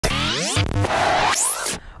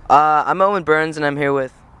I'm Owen Burns, and I'm here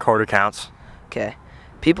with Carter Counts. Okay.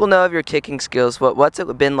 People know of your kicking skills. What's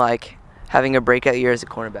it been like having a breakout year as a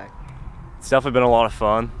cornerback? It's definitely been a lot of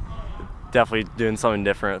fun. Definitely doing something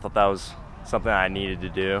different. I thought that was something I needed to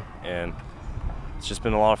do, and it's just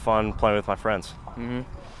been a lot of fun playing with my friends.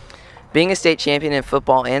 Being a state champion in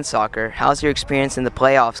football and soccer, how's your experience in the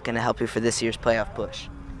playoffs going to help you for this year's playoff push?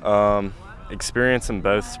 Experience in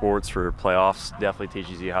both sports for playoffs definitely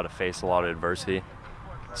teaches you how to face a lot of adversity.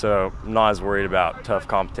 So I'm not as worried about tough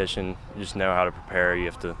competition. You just know how to prepare. You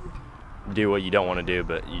have to do what you don't want to do,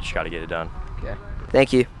 but you just got to get it done. Okay.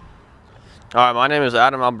 Thank you. All right, my name is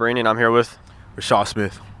Adam Alberini, and I'm here with Rashad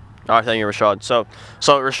Smith. All right, thank you, Rashad. So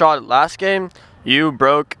Rashad, last game you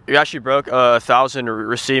actually broke 1,000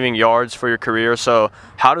 receiving yards for your career. So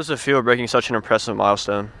how does it feel breaking such an impressive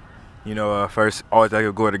milestone? You know, first, always I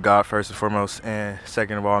give glory to God first and foremost, and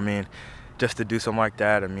second of all, I mean, just to do something like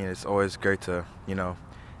that, I mean, it's always great to, you know,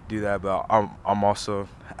 do that. But I'm also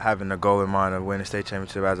having a goal in mind of winning the state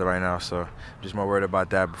championship as of right now, so I'm just more worried about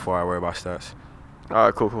that before I worry about stats. All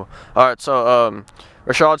right, cool. All right, so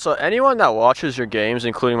Rashad, so anyone that watches your games,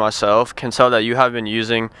 including myself, can tell that you have been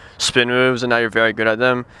using spin moves and that you're very good at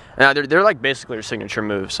them. And they're like basically your signature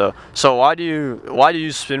moves. So why do you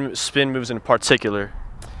use spin moves in particular?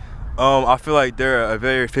 I feel like they're a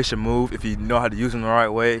very efficient move if you know how to use them the right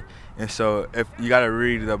way. And so if you got to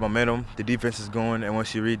read the momentum, the defense is going, and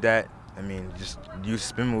once you read that, I mean, just use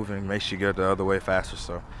spin move and make sure you get the other way faster.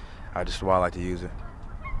 So that's why I like to use it.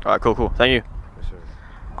 All right, cool. Thank you.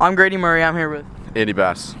 I'm Grady Murray. I'm here with Andy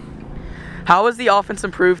Bass. How has the offense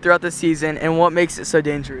improved throughout the season, and what makes it so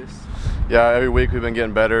dangerous? Yeah, every week we've been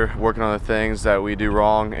getting better, working on the things that we do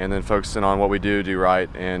wrong, and then focusing on what we do right,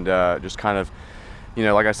 and just kind of, you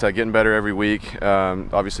know, like I said, getting better every week.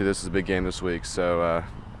 Obviously, this is a big game this week, so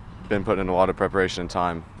been putting in a lot of preparation and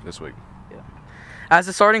time this week. Yeah. As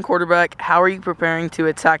a starting quarterback, how are you preparing to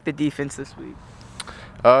attack the defense this week?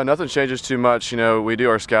 Nothing changes too much. You know, we do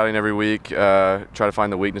our scouting every week, try to find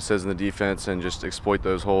the weaknesses in the defense and just exploit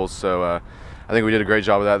those holes. So I think we did a great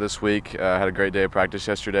job of that this week. Had a great day of practice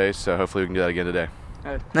yesterday, so hopefully we can do that again today.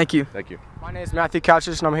 All right. Thank you. Thank you. My name is Matthew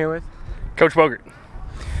Couches, and I'm here with Coach Bogert.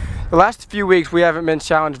 The last few weeks we haven't been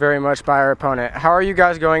challenged very much by our opponent. How are you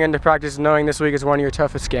guys going into practice knowing this week is one of your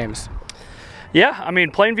toughest games? Yeah, I mean,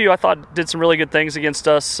 Plainview, I thought, did some really good things against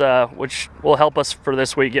us, which will help us for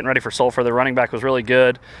this week, getting ready for Sulphur. The running back was really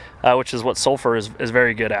good, which is what Sulphur is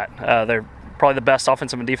very good at. They're probably the best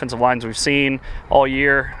offensive and defensive lines we've seen all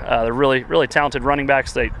year. They're really, really talented running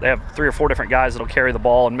backs. They have 3 or 4 different guys that'll carry the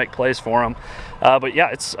ball and make plays for them. But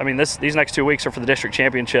yeah, these next 2 weeks are for the district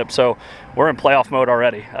championship, so we're in playoff mode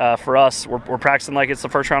already. For us, we're practicing like it's the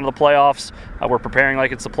first round of the playoffs. We're preparing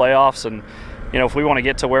like it's the playoffs, and you know, if we want to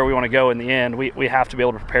get to where we want to go in the end, we have to be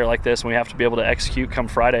able to prepare like this, and we have to be able to execute come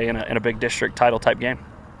Friday in a big district title type game.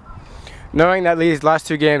 Knowing that these last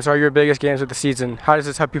 2 games are your biggest games of the season, how does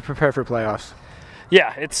this help you prepare for playoffs?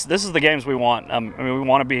 Yeah, this is the games we want. I mean, we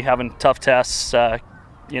want to be having tough tests,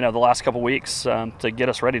 you know, the last couple weeks to get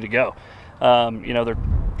us ready to go. You know,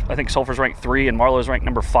 I think Sulphur's ranked 3 and Marlowe's ranked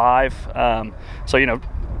number 5. So, you know,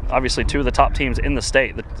 obviously 2 of the top teams in the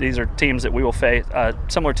state. These are teams that we will face,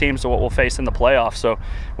 similar teams to what we'll face in the playoffs. So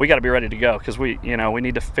we got to be ready to go because we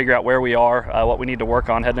need to figure out where we are, what we need to work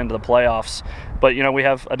on heading into the playoffs. But you know, we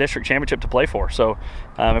have a district championship to play for. So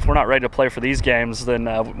if we're not ready to play for these games, then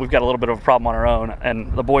we've got a little bit of a problem on our own.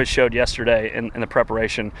 And the boys showed yesterday in the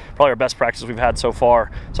preparation, probably our best practice we've had so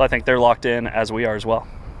far. So I think they're locked in as we are as well.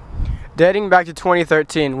 Dating back to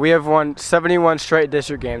 2013, we have won 71 straight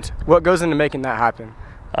district games. What goes into making that happen?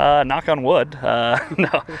 Knock on wood.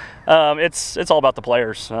 No, it's all about the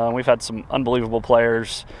players. We've had some unbelievable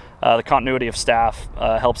players. The continuity of staff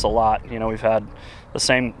helps a lot. You know, we've had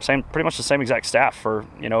pretty much the same exact staff for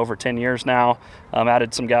over 10 years now.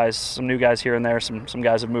 Added some new guys here and there. Some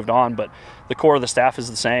guys have moved on, but the core of the staff is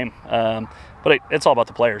the same. But it's all about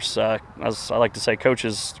the players. As I like to say,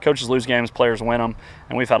 coaches lose games, players win them,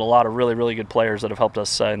 and we've had a lot of really, really good players that have helped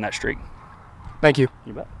us in that streak. Thank you.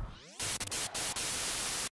 You bet.